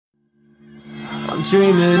I'm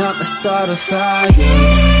dreaming up the start of fire.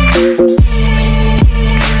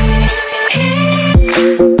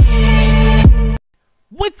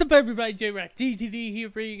 What's up everybody, J-Rock TTD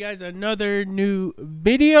here for you guys, another new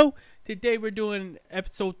video. Today we're doing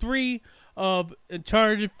episode 3 of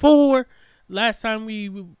Uncharted 4. Last time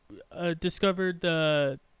we discovered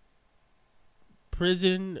the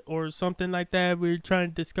prison or something like that. We were trying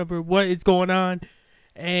to discover what is going on.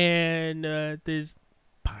 And this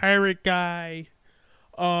pirate guy.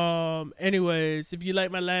 Anyways, if you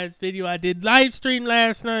like my last video, I did live stream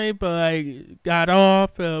last night, but I got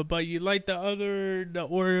off. But you like the order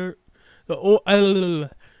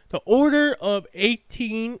of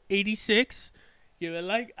 1886. Give it a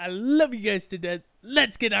like. I love you guys to death.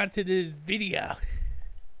 Let's get on to this video.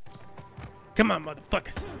 Come on,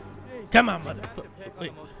 motherfuckers. Come on, motherfucker.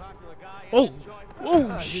 Wait. Oh,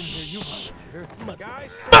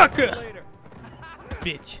 motherfucker.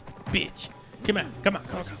 Bitch. Come on.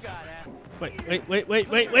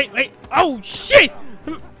 Wait. Oh, shit.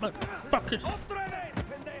 Motherfuckers.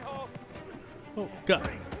 Oh,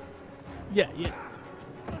 God. Yeah.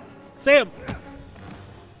 Sam.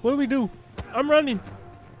 What do we do? I'm running.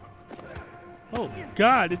 Oh,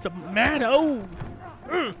 God. It's a mad. Oh.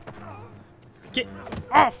 Get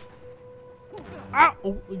off. Ow.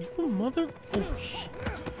 Oh, you mother. Oh, shit.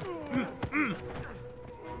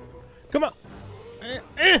 Come on.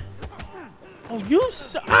 Oh, you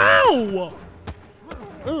ow!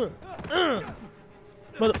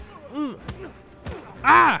 Mother.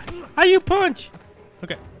 Ah! How you punch?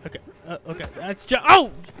 Okay. That's just.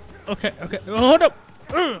 Oh! Okay. Hold up.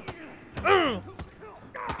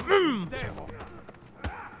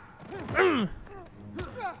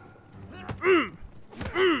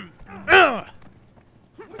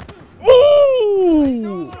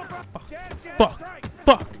 Ooh!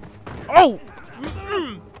 Fuck. Oh!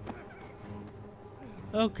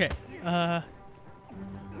 Okay.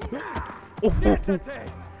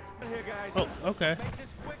 Oh, okay.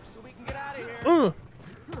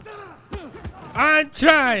 I'm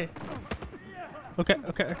trying. Okay.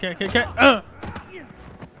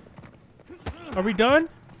 Are we done?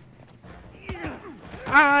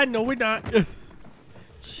 No, we're not.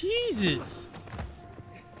 Jesus.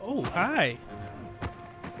 Oh, hi.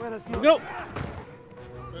 Go.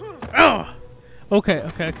 Oh. Okay.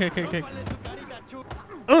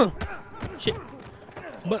 Shit.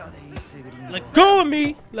 But let go of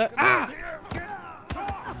me.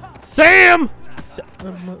 Sam.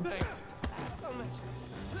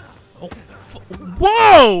 Oh.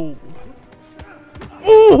 Whoa.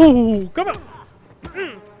 Ooh. Come on.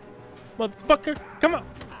 Motherfucker. Come on.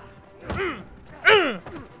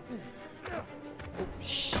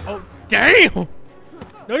 Oh, damn.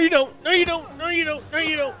 No, you don't.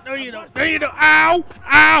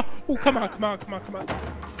 Ow. Oh, come on.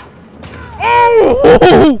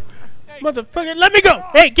 Oh! Motherfucker, let me go!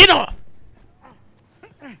 Hey, get off!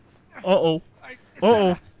 Uh-oh.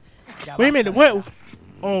 Wait a minute, what?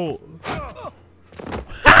 Oh.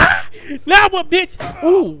 Now what, bitch?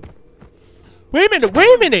 Ooh. Wait a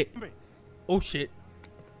minute. Oh, shit.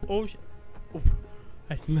 Oh.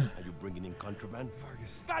 Are you bringing in contraband?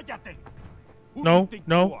 ¡Cállate! No.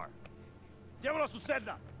 Llévalo a su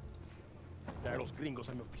celda. Los gringos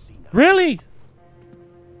a mi oficina. Really?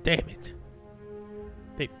 Damn it.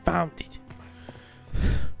 They found it.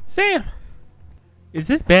 Sam! Is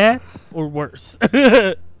this bad or worse?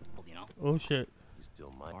 Oh shit. You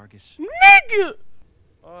still my Argus? Nigga!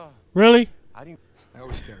 Really? I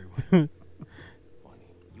always carry one. Funny.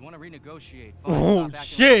 You want to renegotiate? Oh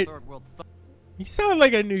shit! You sound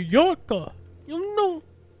like a New Yorker. You know?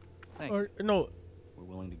 Or no? We're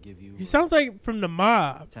willing to give you. He sounds like from the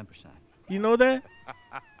mob. 10%. You know that?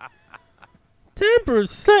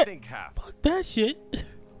 10%. Think half. Fuck that shit.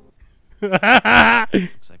 Looks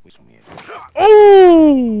like we should meet.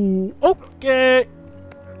 Oh, okay.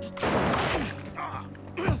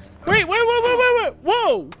 Wait.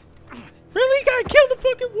 Whoa. Really? You gotta kill the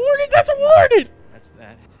fucking warden? That's a warden. That's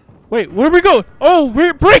that. Wait, where are we going? Oh,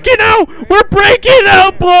 we're breaking out. We're breaking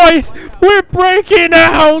out, boys. We're breaking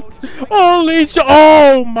out. Holy shit.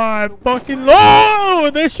 Oh, my fucking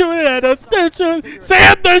Lord. They're shooting at us.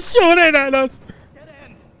 Sam, they're shooting at us.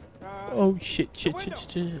 Oh, shit.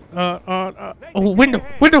 Oh, window.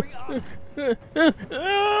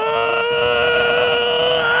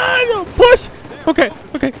 Push. Okay.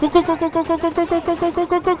 Go.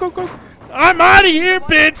 I'm out of here,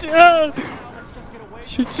 bitch.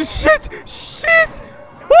 Shit.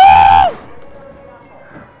 Woo!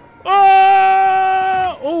 Oh.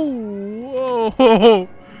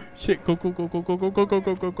 Shit. Go.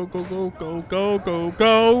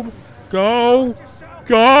 Go!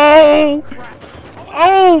 Go!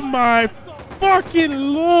 Oh my fucking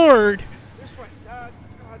lord! This way.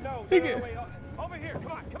 No, Okay. wait. Over here.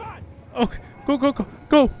 Come on. Okay,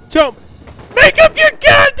 go, jump! Make up your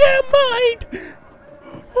goddamn mind!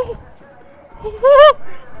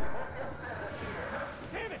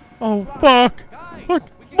 Damn it. Oh fuck! Fuck!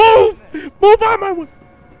 Move! Move out my way!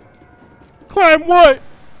 Climb what?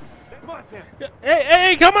 Come on, Sam.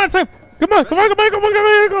 Hey, come on, Sam! Come on,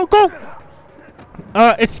 go!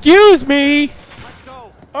 Excuse me! Let's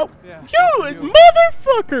go. Oh, you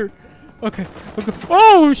motherfucker! Okay.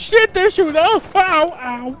 Oh shit, they're shooting! Oh,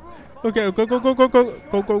 ow! Okay, go!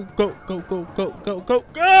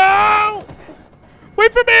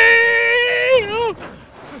 Wait for me! Oh.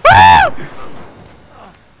 Ah!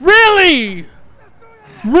 Really?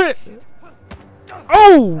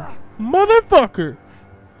 Oh, motherfucker!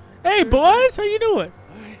 Hey, boys, how you doing?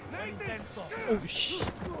 Oh shit!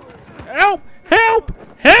 Help!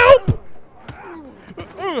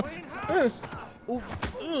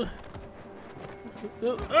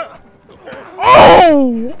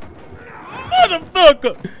 Oh!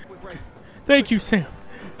 Motherfucker! Thank you, Sam.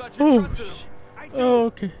 Oh, shit. Oh,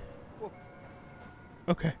 okay.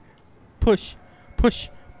 Okay. Push.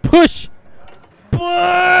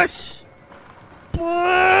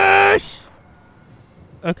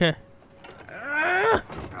 Okay.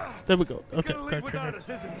 There we go. Okay. He's gonna leave without us,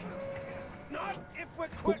 isn't he? Not if we're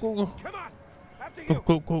quick. Go. Come on. After you.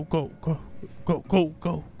 Go.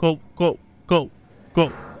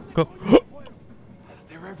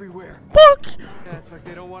 They're everywhere. Fuck! Yeah, it's like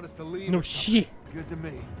they don't want us to leave. No shit. Good to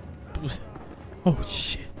me. Oh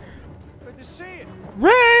shit. Good to see you.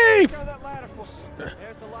 Rafe! Throw that ladder for.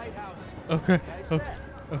 There's the lighthouse. Okay.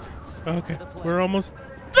 We're almost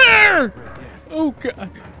there! Oh god.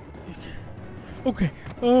 Okay,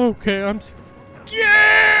 I'm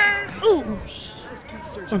scared! Oh shit. Let's keep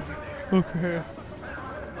searching. Okay.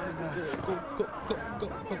 Mind us. Go.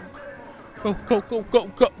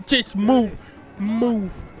 Just move.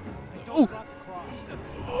 Oh.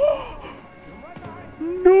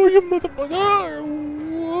 No, you motherfucker.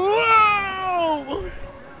 Wow.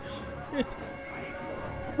 Shit.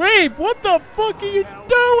 Rafe, what the fuck are you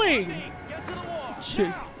doing?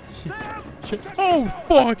 Shit. Oh,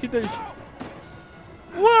 fuck. There's...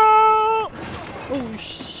 Whoa. Oh,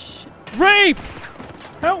 shit. Rafe,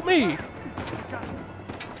 help me.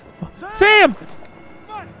 Sam!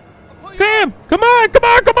 Come on!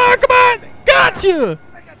 Gotcha!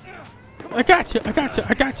 I got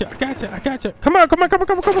you. Come on.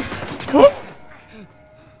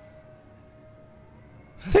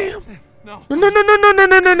 Sam! No.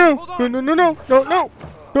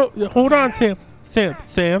 No. Hold on, Sam.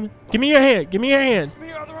 Sam. Give me your hand. Give me your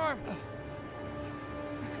other arm.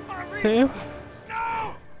 Sam?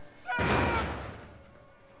 No!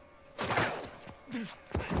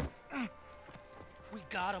 We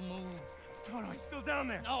gotta move. Oh, no, he's still down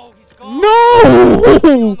there. No, he's gone. On No!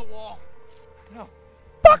 the wall. No.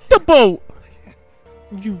 Fuck the boat!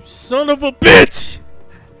 You son of a bitch!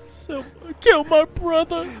 Someone kill my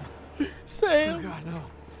brother! Oh, Sam! God, no.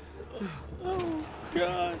 Oh,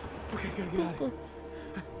 God. Okay, gotta get out of here.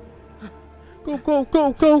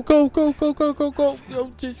 Go.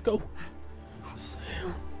 Yo, just go.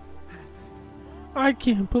 Sam. I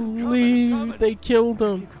can't believe they killed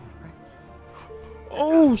him.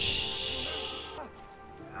 Oh,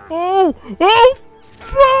 Oh, fuck!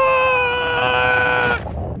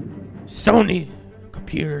 Sony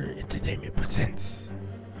Computer Entertainment presents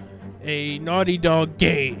a Naughty Dog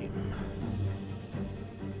game.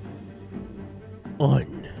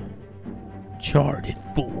 Uncharted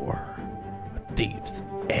 4. A Thief's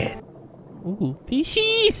End. Ooh,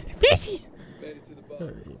 fishies! Made it to the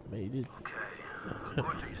bottom. Made it. Okay.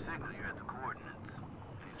 Once you signal, you're at the coordinates.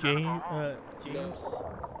 James, No,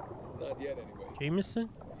 not yet anyway. Jameson?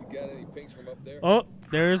 You got any pings from up there? Oh,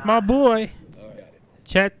 there's my boy. All right, got it.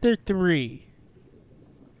 Chapter 3.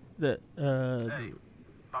 Hey, I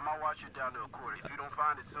might watch you down to a quarter. If you don't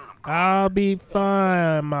find it soon, I'm I'll be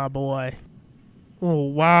fine, my boy. Oh,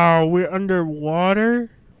 wow, we're underwater?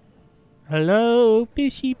 Hello,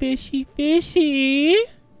 fishy.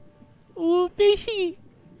 Ooh, fishy.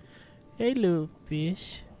 Hey, little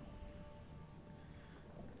fish.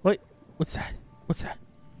 What's that?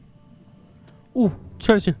 Ooh,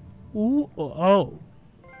 treasure. Ooh, oh.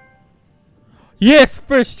 Yes,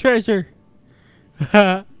 first treasure.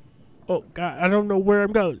 Oh, God, I don't know where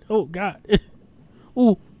I'm going. Oh, God.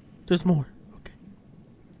 Ooh, there's more. Okay.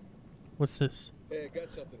 What's this? Hey, I got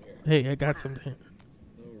something here. Hey, I got something here.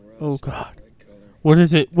 No round Oh, shape, God. right color. What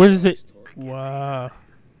is it? Wow.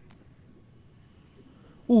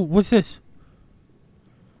 Ooh, what's this?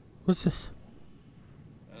 What's this?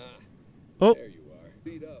 Ah, Oh, there you are.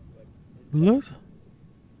 Beat up, but look. what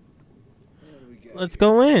do we got Let's here?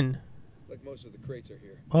 go in. Like most of the crates are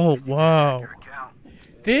here. Oh, wow. Account.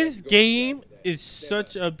 This game is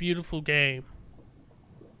such a beautiful game.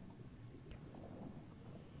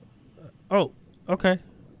 Oh, okay.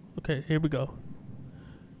 Okay, here we go.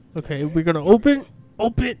 Okay, we're gonna open.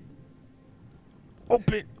 Open.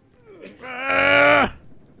 Open. Ah!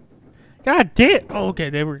 God damn. Oh, okay,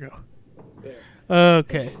 there we go.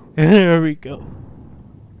 Okay, there we go.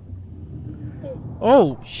 Oh,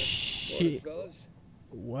 Morning, shit. fellas.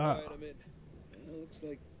 Wow. Alright, I'm in. Looks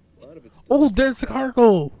like a lot of it's still Oh, there's the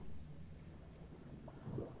cargo.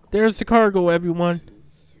 There's the cargo, everyone.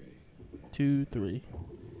 2, 3.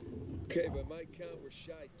 Okay, by my count, we're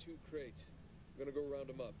shy 2 crates. I'm gonna go round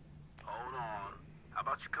them up. Hold on. How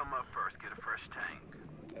about you come up first, get a fresh tank?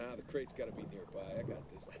 Ah, the crate's gotta be nearby. I got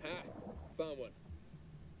this. Ha! Found one.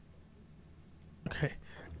 Okay.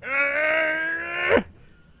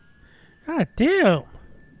 God damn.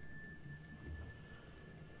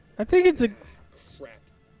 I think it's a... Crap.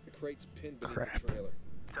 The crate's pinned beneath Crap. the trailer.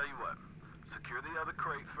 Tell you what, secure the other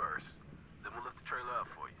crate first, then we'll lift the trailer up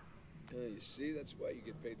for you. You see, that's why you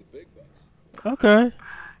get paid the big bucks. Okay.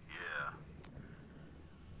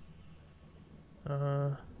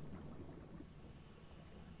 Yeah.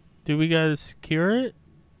 Do we gotta secure it?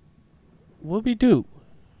 What we do?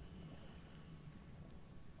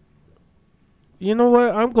 You know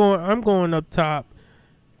what? I'm going up top.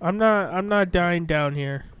 I'm not dying down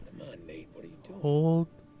here. Come on, Nate. What are you doing? Hold.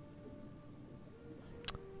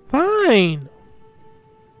 Fine.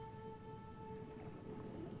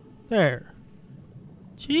 There.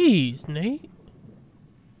 Jeez, Nate.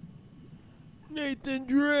 Nathan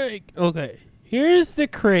Drake. Okay. Here's the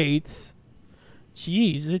crates.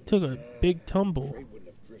 Jeez, it took a big tumble. Crate wouldn't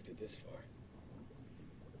have drifted this far.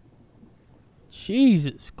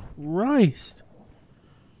 Jesus Christ.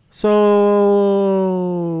 So,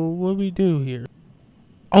 what do we do here?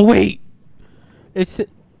 Oh, wait. It's...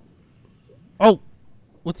 Oh.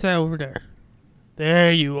 What's that over there?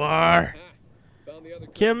 There you are. Ah, found the other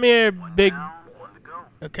crate. Come here, One big... down, one to go.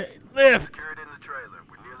 Okay, lift. Secure it in the trailer.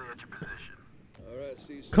 We're nearly at your position. Alright,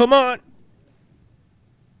 see you soon. Come on.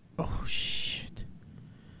 Oh, shit.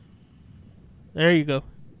 There you go.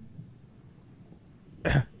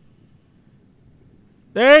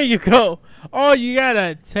 There you go. Oh, you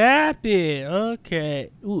gotta tap it.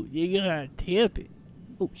 Okay. Ooh, you gotta tap it.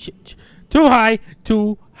 Oh, shit. Too high.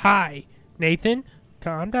 Too high. Nathan,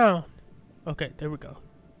 calm down. Okay, there we go.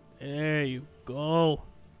 There you go.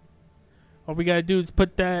 All we gotta do is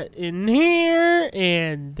put that in here.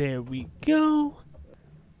 And there we go.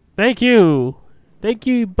 Thank you. Thank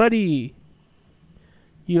you, buddy.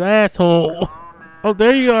 You asshole. Oh,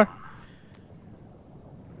 there you are.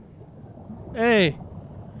 Hey.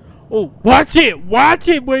 Oh, watch it. Watch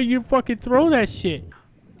it where you fucking throw that shit.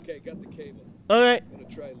 Okay, got the cable. Okay. I'm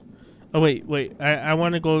gonna try. Oh, wait. I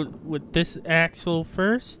want to go with this axle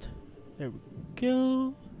first. There we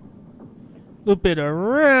go. Loop it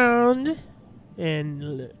around.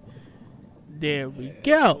 And there we That's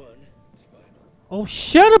go. one. That's fine. Oh,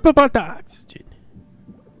 shut up about the oxygen.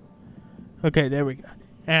 Okay, there we go.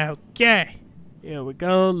 Okay. Here we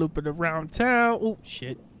go. Loop it around town. Oh,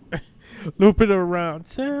 shit. Loop it around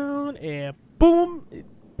town. And boom.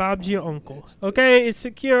 Bob's your uncle. Okay, it's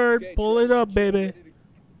secured. Okay, Pull it trailer's up, secure, baby. ready to-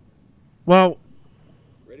 Well,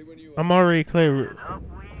 Ready when you are. I'm already clear. Up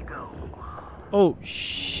we go. Oh,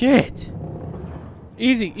 shit.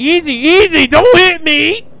 Easy, easy, easy. Don't hit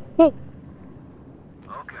me. Whoa.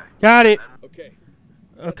 Okay. Got it. Okay.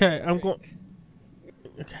 Okay, I'm going.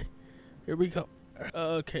 Okay, here we go.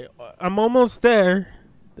 Okay, I'm almost there.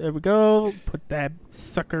 There we go. Put that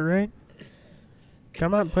sucker in.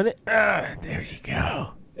 Come on, put it. There you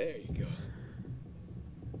go. There you go.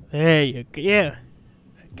 There you go. Yeah.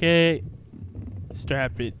 Okay.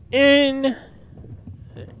 Strap it in.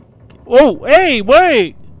 Oh, hey,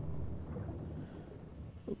 wait.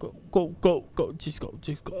 Go. Just go. All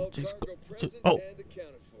Just go. cargo Just, present oh, and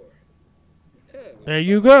accounted for. Yeah, there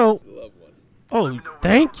you go. that's a love one. Oh,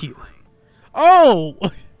 thank you. Oh,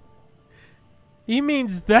 he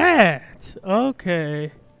means that.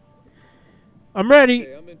 Okay. I'm ready.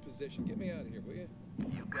 Okay, I'm in position. Get me out of here, will you?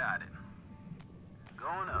 You got it.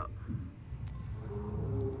 Going up.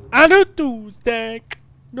 On a Tuesday.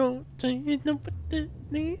 No change no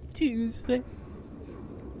Tuesday.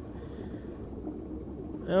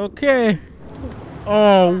 Okay.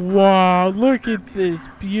 Oh wow! Look at this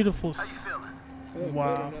beautiful. How you feeling? Oh,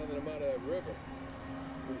 Wow. better now that I'm out of that river.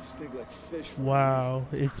 They stink like fish. Wow,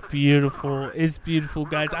 it's beautiful. It's beautiful,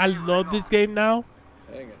 guys. I love this game now.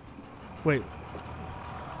 Hang it. Wait.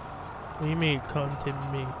 What do you mean, come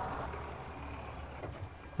to me?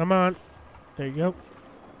 Come on. There you go.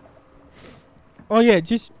 Oh yeah,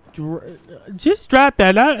 just drop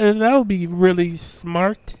that out, and that would be really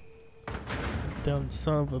smart. Dumb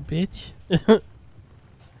son of a bitch.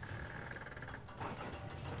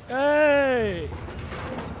 Hey,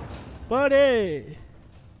 buddy.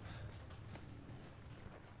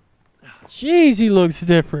 Jeez, he looks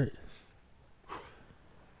different.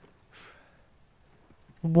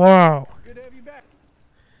 Wow. Good to have you back.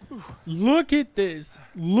 Look at this.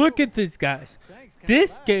 Look at this, guys. Thanks,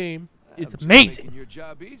 This game is I'm just amazing. making your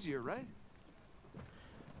job easier, right?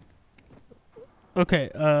 Okay,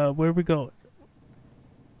 where are we going?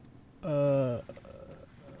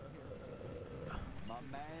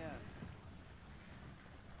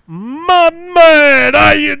 My man,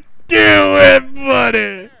 how you doing,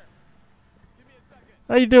 buddy?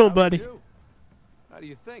 How you doing, buddy? How do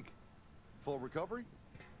you think? Full recovery?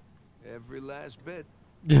 Every last bit.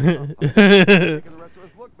 Jeez. Making the rest of us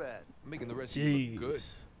look bad. Making the rest of you look good.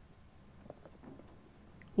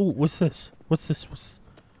 Ooh, what's this? What's this?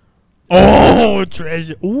 Oh,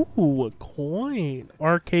 treasure. Ooh, a coin.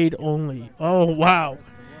 Arcade only. Oh, wow.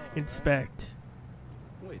 Inspect.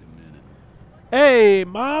 Wait a minute. Hey,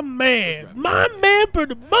 my man. My man for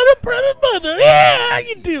the mother. Yeah, how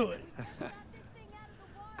you doing?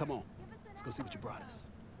 Come on. Let's go see what you brought us.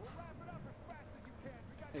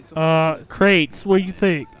 Hey, so Crates. What do you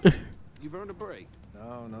think? you've earned a break.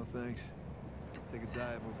 No, no thanks. Take a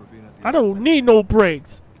dive over being at the I don't need no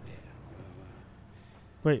breaks.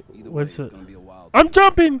 Wait, Either way, what's it's it? gonna be a wild I'm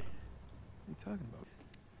jumping. What are you talking about?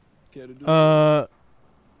 Care to do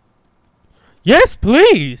Yes,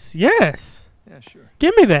 please. Yes. Yeah, sure.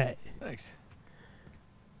 Give me that. Thanks.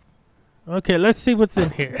 Okay, let's see what's in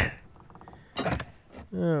here.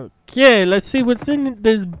 Okay, let's see what's in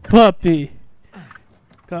this puppy.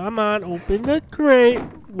 Come on, open the crate.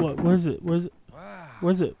 What was it? Was it? Wow.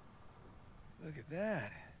 Was it? Look at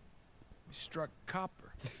that. We struck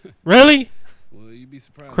copper. Really? Well, you'd be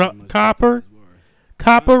surprised. Cro- how much copper? this is worth.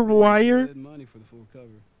 Copper Good wire? money for the full cover.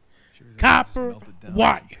 Sure that Copper just melted down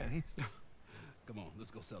wire. some pennies. Come on,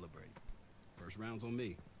 let's go celebrate. First round's on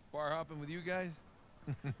me. Bar hopping with you guys?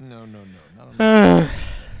 No, not on my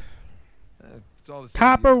it's all the same.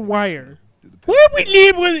 Copper You guys wire. do the Where we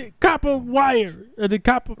live with it? Copper wire. The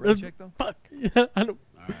copper. Right check, though? Fuck. I don't.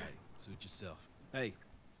 All right, suit yourself. Hey,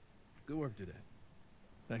 good work today.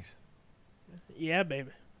 Thanks. Yeah, baby.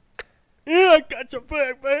 Yeah, I got your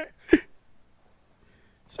back, man.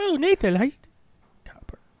 So, Nathan, how you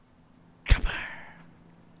Copper. Copper.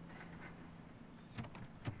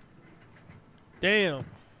 Damn.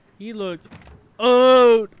 He looks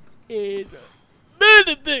old as a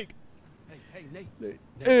minute thing. Hey, Nate.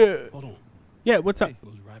 Yeah. Hold on. Yeah, what's up?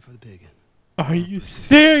 Goes right for the pig. Are you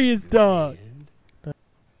serious, dog? And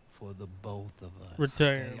for the both of us.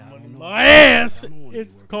 Return Hey, I money. don't know My if ass. I don't wanna be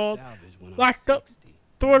It's working called salvage when I'm locked up. 60.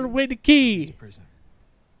 Throw away the key. Prison.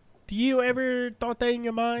 Do you ever thought that in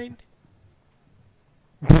your mind?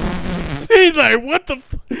 He's like, what the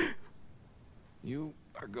f- You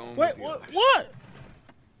are going Wait, with the what? others. What?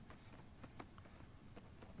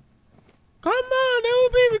 Come on, that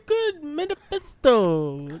would be a good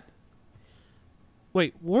manifesto.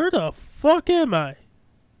 Wait, where the fuck am I?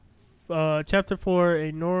 Chapter 4,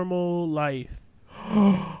 A Normal Life.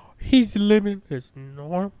 He's living his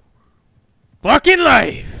normal fucking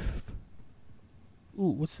life.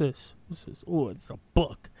 Ooh, what's this? What's this? Oh, it's a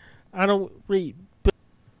book. I don't read.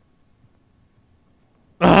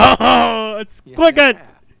 Oh, it's quicker.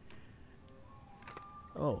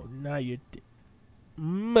 Oh, now you're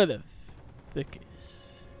motherfuckers. Here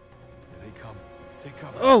they come. Take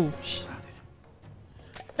cover. Oh, sh. Found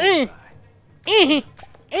it.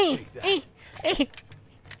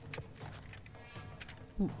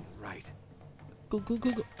 Right. Go, go,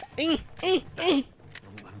 go, go. Don't let 'em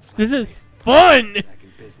This find is me. fun. Back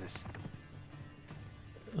in business.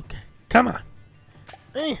 Okay, come on.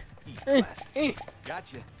 Eat plastic.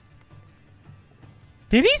 Gotcha.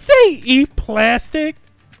 Did he say eat plastic?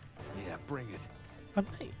 Yeah, bring it. I'm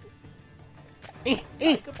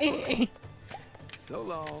So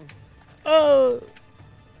long. Oh.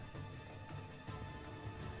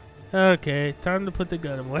 Okay, it's time to put the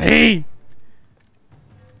gun away.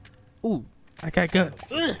 Ooh, I got guns.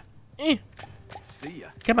 See ya.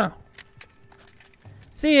 Come on.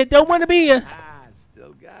 See it, don't want to be ya. Ah,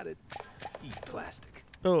 still got it. Eat plastic.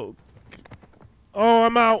 Oh. Oh,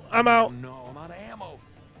 I'm out. I'm Oh out. no, I'm out of ammo.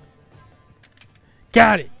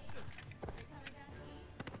 Got it.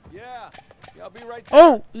 I'll be right there.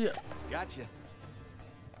 Oh, yeah. Gotcha.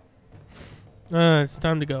 It's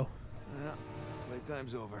time to go. Yeah,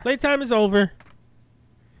 playtime's over. Playtime is over.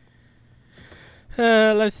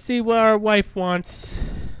 Let's see what our wife wants.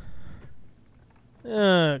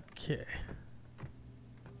 Okay.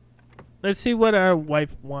 Let's see what our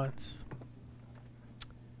wife wants.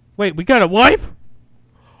 Wait, we got a wife?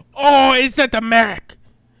 Oh, it's at the Mac.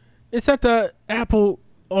 It's at the Apple.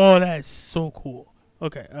 Oh, that is so cool.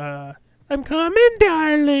 Okay, I'm coming,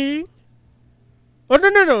 darling.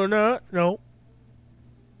 Oh, no.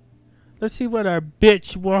 Let's see what our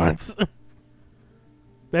bitch wants.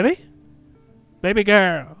 Baby? Baby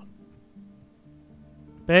girl.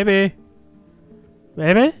 Baby.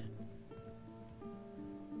 Baby?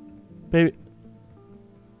 Baby.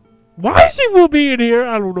 Why she will be in here?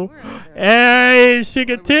 I don't know. Hey,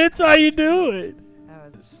 Sugar Tits, how you doing?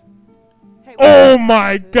 Oh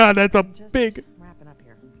my god, that's a big... Wrapping up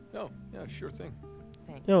here. Oh, yeah, sure thing.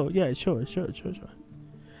 Thanks. Oh, yeah, sure.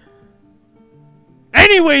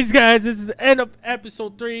 Anyways, guys, this is the end of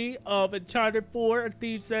episode 3 of Uncharted 4: A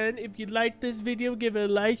Thief's End. If you like this video, give it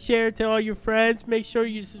a like, share it to all your friends. Make sure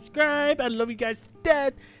you subscribe. I love you guys to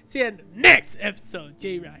death. See you in the next episode.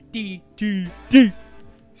 J-Rod D-D-D.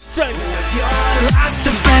 Signing out. Your last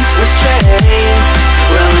defense was straight.